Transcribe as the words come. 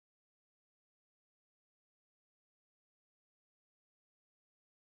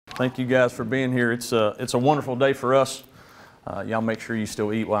Thank you guys for being here. It's a wonderful day for us. Y'all make sure you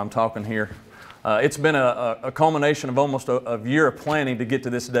still eat while I'm talking here. It's been a culmination of almost a year of planning to get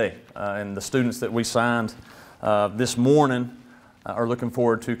to this day. And the students that we signed this morning are looking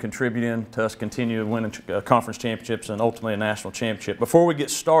forward to contributing to us continuing winning conference championships and ultimately a national championship. Before we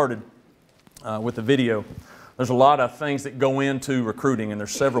get started with the video, there's a lot of things that go into recruiting, and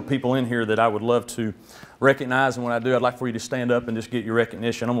there's several people in here that I would love to recognize. And when I do, I'd like for you to stand up and just get your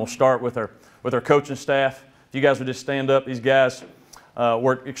recognition. I'm going to start with our coaching staff. If you guys would just stand up, these guys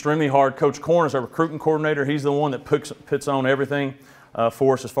work extremely hard. Coach Korn is our recruiting coordinator. He's the one that puts on everything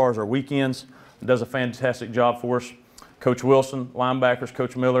for us as far as our weekends. Does a fantastic job for us. Coach Wilson, linebackers.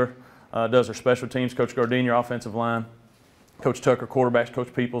 Coach Miller does our special teams. Coach Gardenia, offensive line. Coach Tucker, quarterbacks.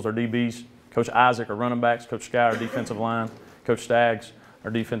 Coach Peoples, our DBs. Coach Isaac, our running backs. Coach Sky, our defensive line. Coach Staggs, our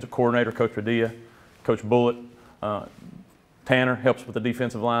defensive coordinator. Coach Padilla. Coach Bullitt. Tanner helps with the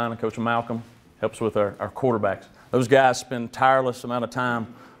defensive line. And Coach Malcolm helps with our quarterbacks. Those guys spend a tireless amount of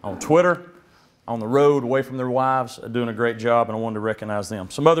time on Twitter, on the road, away from their wives, doing a great job, and I wanted to recognize them.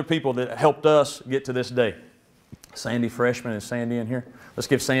 Some other people that helped us get to this day. Sandy Freshman, is Sandy in here? Let's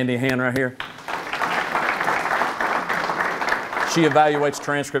give Sandy a hand right here. She evaluates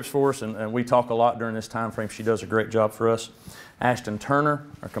transcripts for us, and we talk a lot during this time frame. She does a great job for us. Ashton Turner,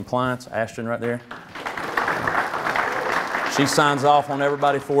 our compliance. Ashton right there. She signs off on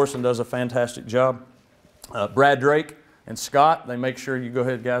everybody for us and does a fantastic job. Brad Drake and Scott, they make sure you go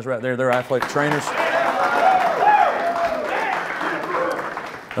ahead, guys, right there. They're athletic trainers.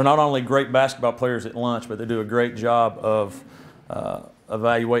 They're not only great basketball players at lunch, but they do a great job of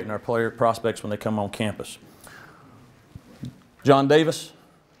evaluating our player prospects when they come on campus. John Davis.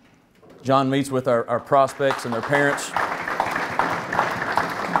 John meets with our prospects and their parents.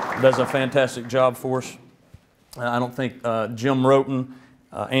 Does a fantastic job for us. I don't think Jim Roten,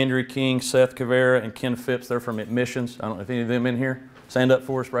 Andrew King, Seth Cavera, and Ken Phipps, they're from admissions. I don't know if any of them in here. Stand up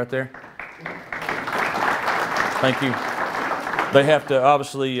for us right there. Thank you. They have to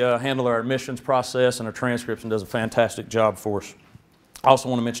obviously handle our admissions process and our transcripts, and does a fantastic job for us. I also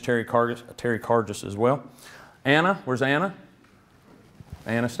want to mention Terry Cargis as well. Anna, where's Anna?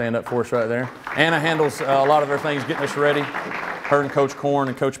 Anna, stand up for us right there. Anna handles a lot of our things, getting us ready. Her and Coach Korn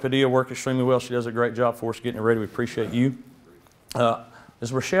and Coach Padilla work extremely well. She does a great job for us getting it ready. We appreciate you.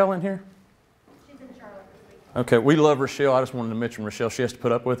 Is Rochelle in here? She's in Charlotte this week. Okay, we love Rochelle. I just wanted to mention Rochelle. She has to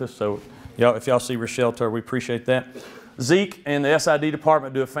put up with us. So if y'all see Rochelle, tell her we appreciate that. Zeke and the SID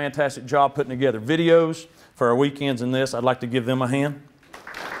department do a fantastic job putting together videos for our weekends and this. I'd like to give them a hand.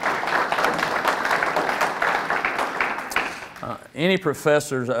 Any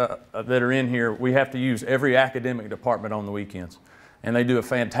professors that are in here, we have to use every academic department on the weekends. And they do a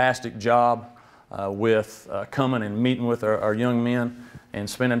fantastic job with coming and meeting with our young men and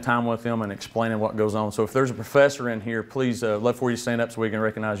spending time with them and explaining what goes on. So if there's a professor in here, please love for you to stand up so we can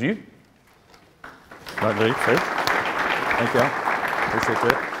recognize you. Right there, see? Thank y'all. Appreciate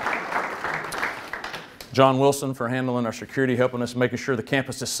that. John Wilson for handling our security, helping us, making sure the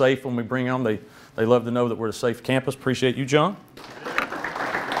campus is safe when we bring them. They love to know that we're a safe campus. Appreciate you, John.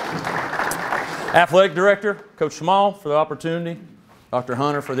 Athletic Director, Coach Small, for the opportunity. Dr.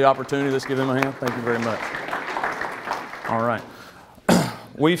 Hunter for the opportunity. Let's give him a hand. Thank you very much. All right.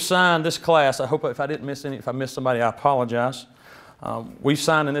 We've signed this class. I hope if I didn't miss any, if I missed somebody, I apologize. We've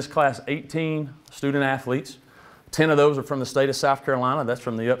signed in this class 18 student athletes. 10 of those are from the state of South Carolina. That's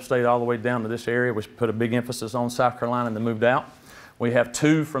from the upstate all the way down to this area. We put a big emphasis on South Carolina and then moved out. We have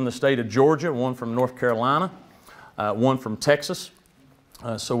 2 from the state of Georgia, 1 from North Carolina, 1 from Texas.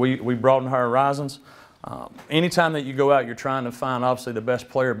 So we broadened our horizons. Anytime that you go out, you're trying to find obviously the best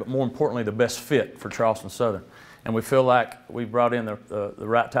player, but more importantly, the best fit for Charleston Southern. And we feel like we brought in the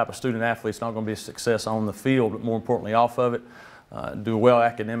right type of student athlete. It's not going to be a success on the field, but more importantly off of it. Do well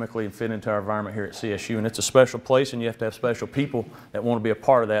academically and fit into our environment here at CSU. And it's a special place, and you have to have special people that want to be a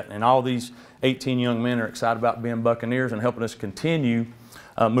part of that. And all these 18 young men are excited about being Buccaneers and helping us continue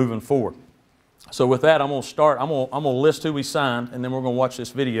moving forward. So with that, I'm going to start. I'm going to list who we signed, and then we're going to watch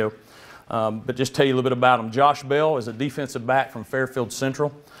this video. But just tell you a little bit about him. Josh Bell is a defensive back from Fairfield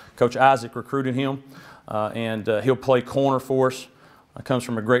Central. Coach Isaac recruited him, and he'll play corner for us. Comes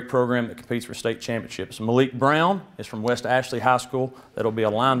from a great program that competes for state championships. Malik Brown is from West Ashley High School. That'll be a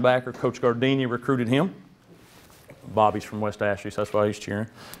linebacker. Coach Gardenia recruited him. Bobby's from West Ashley, so that's why he's cheering.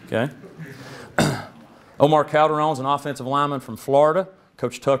 Okay. Omar Calderon's an offensive lineman from Florida.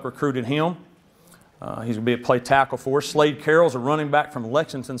 Coach Tuck recruited him. He's going to be a play tackle for us. Slade Carroll's a running back from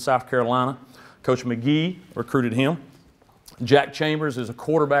Lexington, South Carolina. Coach McGee recruited him. Jack Chambers is a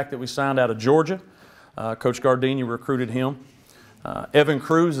quarterback that we signed out of Georgia. Coach Gardenia recruited him. Evan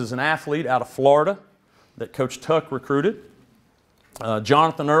Cruz is an athlete out of Florida that Coach Tuck recruited.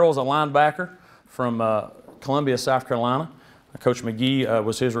 Jonathan Earl is a linebacker from Columbia, South Carolina. Coach McGee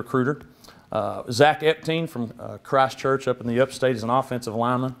was his recruiter. Zach Epstein from Christchurch up in the upstate is an offensive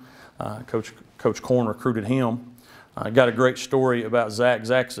lineman. Coach Korn recruited him. Got a great story about Zach.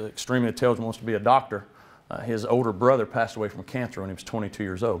 Zach's extremely intelligent, wants to be a doctor. His older brother passed away from cancer when he was 22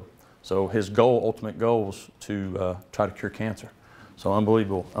 years old. So his ultimate goal was to try to cure cancer. So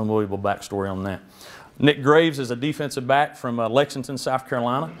unbelievable backstory on that. Nick Graves is a defensive back from Lexington, South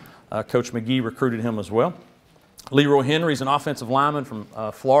Carolina. Coach McGee recruited him as well. Leroy Henry is an offensive lineman from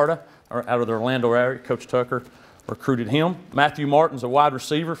Florida, or out of the Orlando area. Coach Tucker recruited him. Matthew Martin's a wide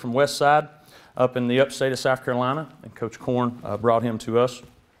receiver from West Side up in the upstate of South Carolina, and Coach Korn brought him to us.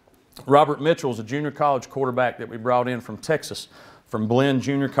 Robert Mitchell is a junior college quarterback that we brought in from Texas, from Blinn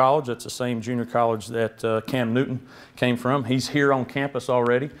Junior College. That's the same junior college that Cam Newton came from. He's here on campus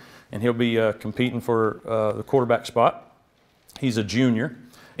already, and he'll be competing for the quarterback spot. He's a junior.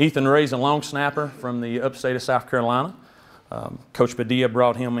 Ethan Ray's a long snapper from the upstate of South Carolina. Coach Padilla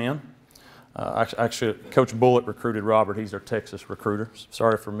brought him in. Actually, Coach Bullitt recruited Robert. He's our Texas recruiter.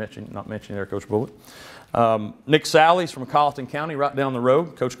 Sorry for not mentioning there, Coach Bullitt. Nick Sally's from Colleton County, right down the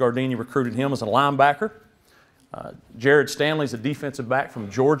road. Coach Gardini recruited him as a linebacker. Jared Stanley's a defensive back from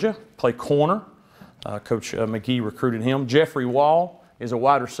Georgia, play corner. Coach McGee recruited him. Jeffrey Wall is a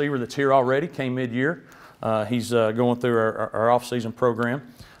wide receiver that's here already, came mid-year. He's going through our off-season program.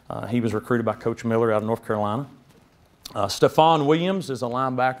 He was recruited by Coach Miller out of North Carolina. Stephon Williams is a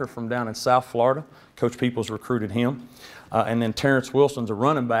linebacker from down in South Florida. Coach Peoples recruited him. And then Terrence Wilson's a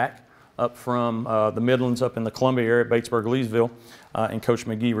running back up from the Midlands, up in the Columbia area, Batesburg, Leesville, and Coach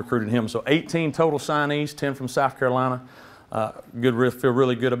McGee recruited him. So 18 total signees, 10 from South Carolina. Feel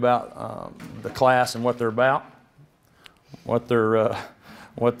really good about the class and what they're about. Y'all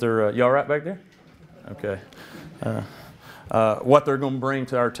right back there? Okay. What they're going to bring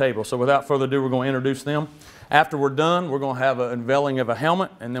to our table. So without further ado, we're going to introduce them. After we're done, we're going to have an unveiling of a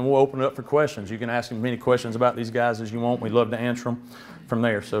helmet, and then we'll open it up for questions. You can ask as many questions about these guys as you want. We'd love to answer them from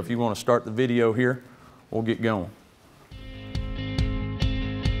there. So if you want to start the video here, we'll get going.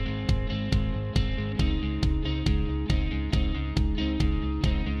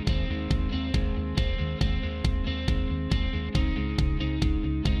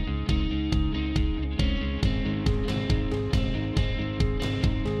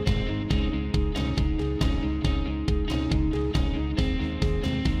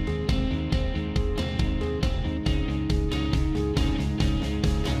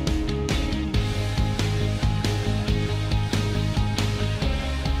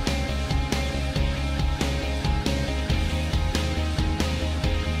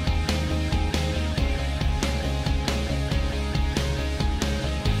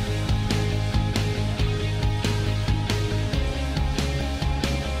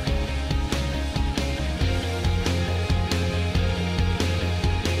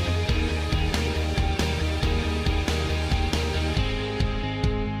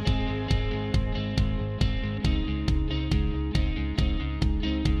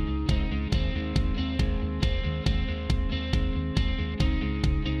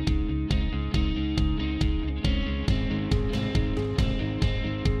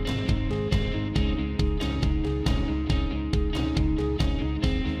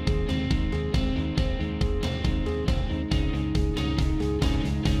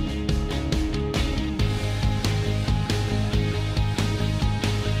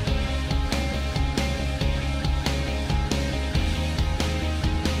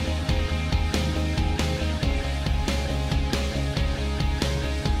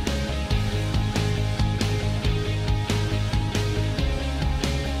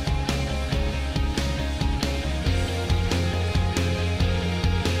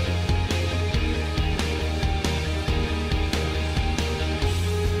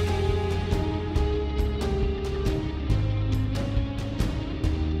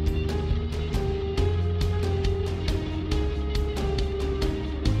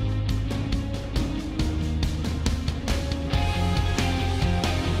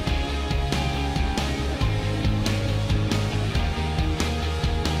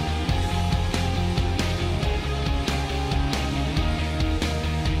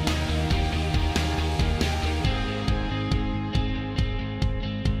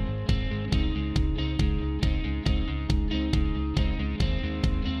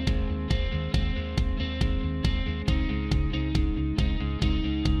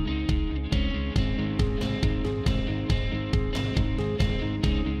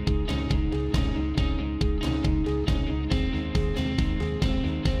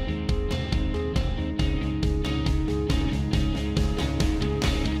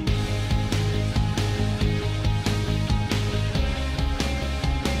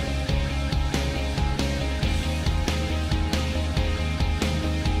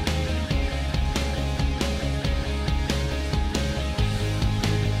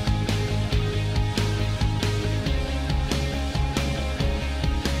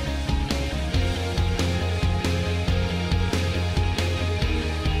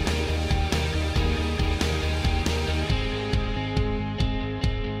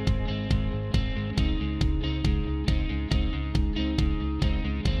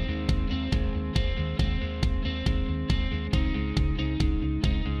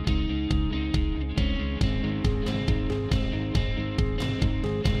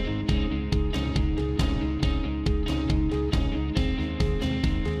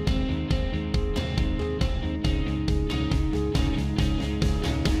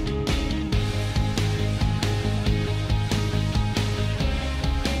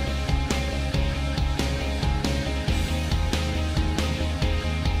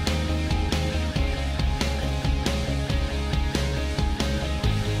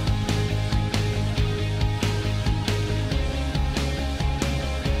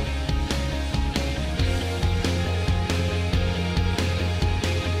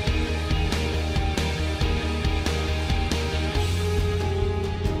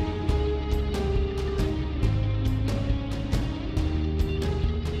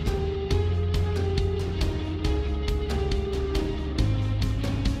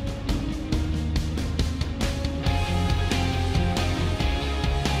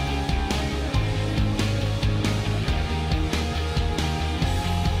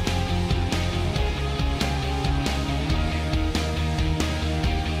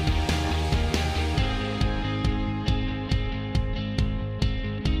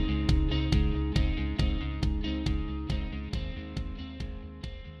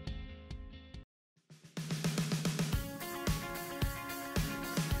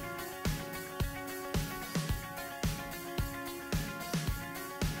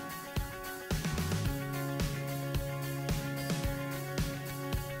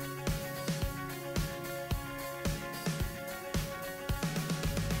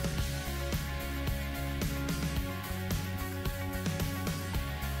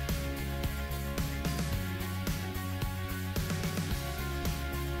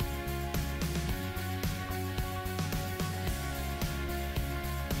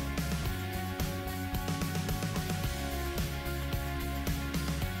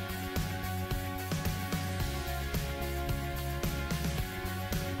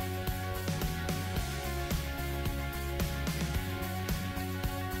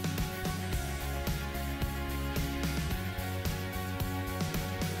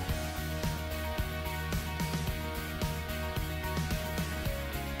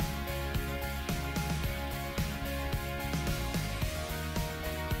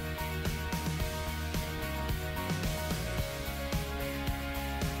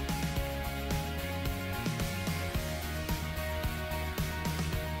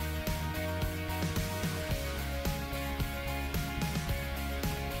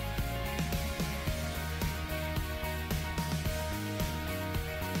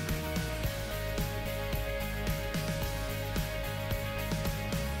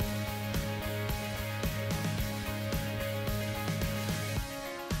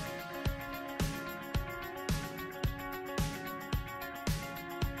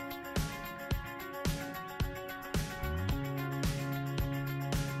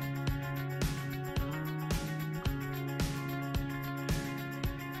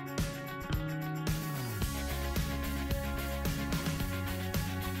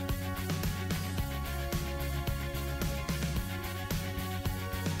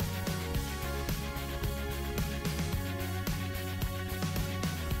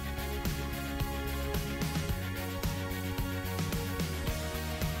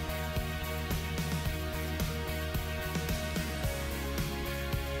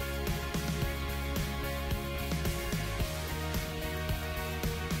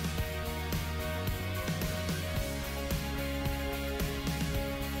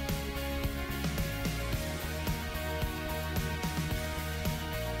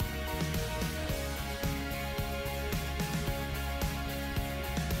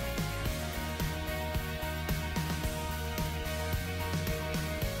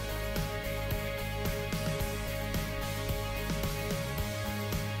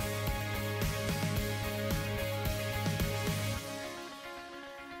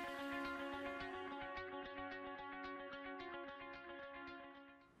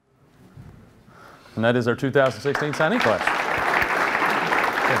 And that is our 2016 signee class.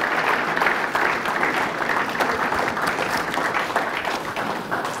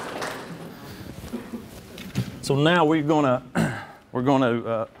 So now we're going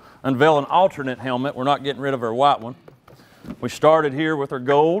to unveil an alternate helmet. We're not getting rid of our white one. We started here with our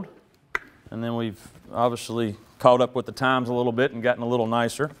gold, and then we've obviously caught up with the times a little bit and gotten a little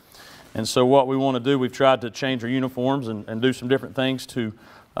nicer. And so what we want to do, we've tried to change our uniforms and do some different things to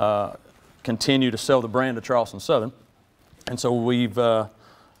continue to sell the brand of Charleston Southern. And so we've, you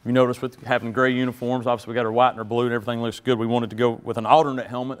notice with having gray uniforms, obviously we got our white and our blue and everything looks good. We wanted to go with an alternate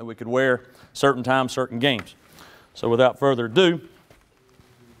helmet that we could wear certain times, certain games. So without further ado,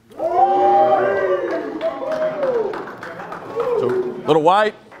 so little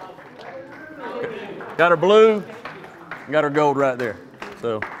white, got our blue, got our gold right there.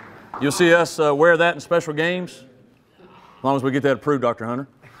 So you'll see us wear that in special games, as long as we get that approved, Dr. Hunter.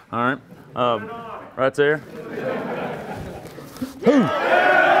 All right, right there.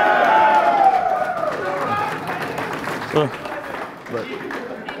 But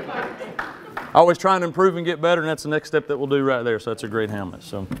always trying to improve and get better, and that's the next step that we'll do right there. So that's a great helmet.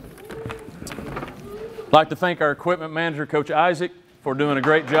 So I'd like to thank our equipment manager, Coach Isaac, for doing a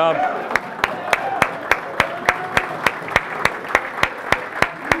great job.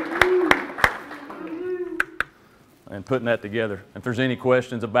 And putting that together. If there's any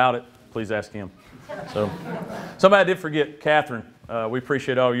questions about it, please ask him. So, somebody did forget, Catherine. We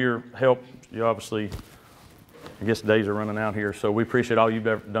appreciate all your help. You obviously, I guess days are running out here, so we appreciate all you've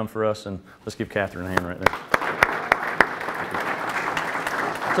ever done for us, and let's give Catherine a hand right there.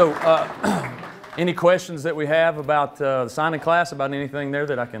 So, any questions that we have about the signing class, about anything there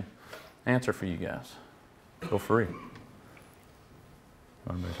that I can answer for you guys? Feel free.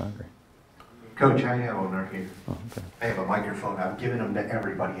 Everybody's hungry. Coach, I have one right here. Oh, okay. I have a microphone. I'm giving them to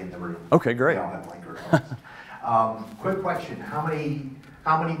everybody in the room. Okay, great. They all have microphones. Quick question: How many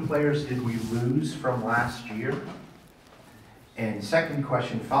players did we lose from last year? And second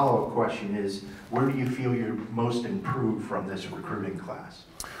question, follow-up question is: where do you feel you're most improved from this recruiting class?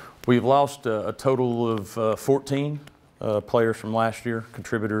 We've lost a total of 14 players from last year,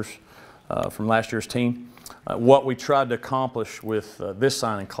 contributors from last year's team. What we tried to accomplish with this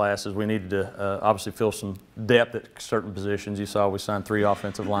signing class is we needed to obviously fill some depth at certain positions. You saw we signed 3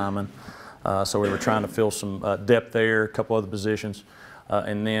 offensive linemen, so we were trying to fill some depth there, a couple other positions.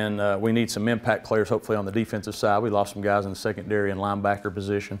 And then we need some impact players, hopefully, on the defensive side. We lost some guys in the secondary and linebacker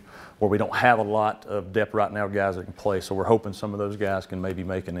position where we don't have a lot of depth right now, guys that can play. So we're hoping some of those guys can maybe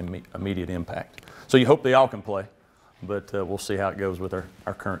make an immediate impact. So you hope they all can play, but we'll see how it goes with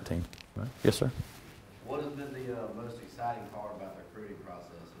our current team. Right? Yes, sir? What has been the most exciting part about the recruiting process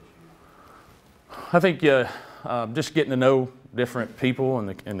this year? I think just getting to know different people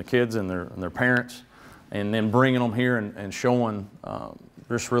and the kids and their parents, and then bringing them here and showing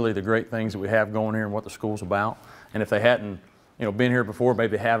just really the great things that we have going here and what the school's about. And if they hadn't, been here before,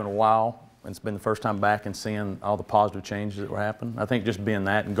 maybe they haven't in a while, and it's been the first time back and seeing all the positive changes that were happening. I think just being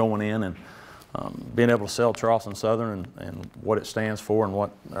that and going in and being able to sell Charleston Southern and what it stands for and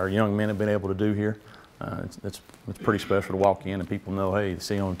what our young men have been able to do here, it's pretty special to walk in and people know, hey, they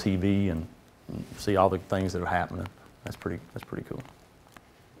see on TV and see all the things that are happening. That's pretty cool.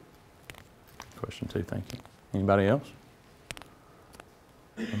 Question 2, thank you. Anybody else?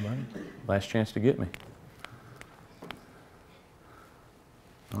 Anybody? Last chance to get me.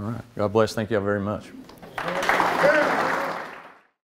 All right. God bless. Thank you all very much.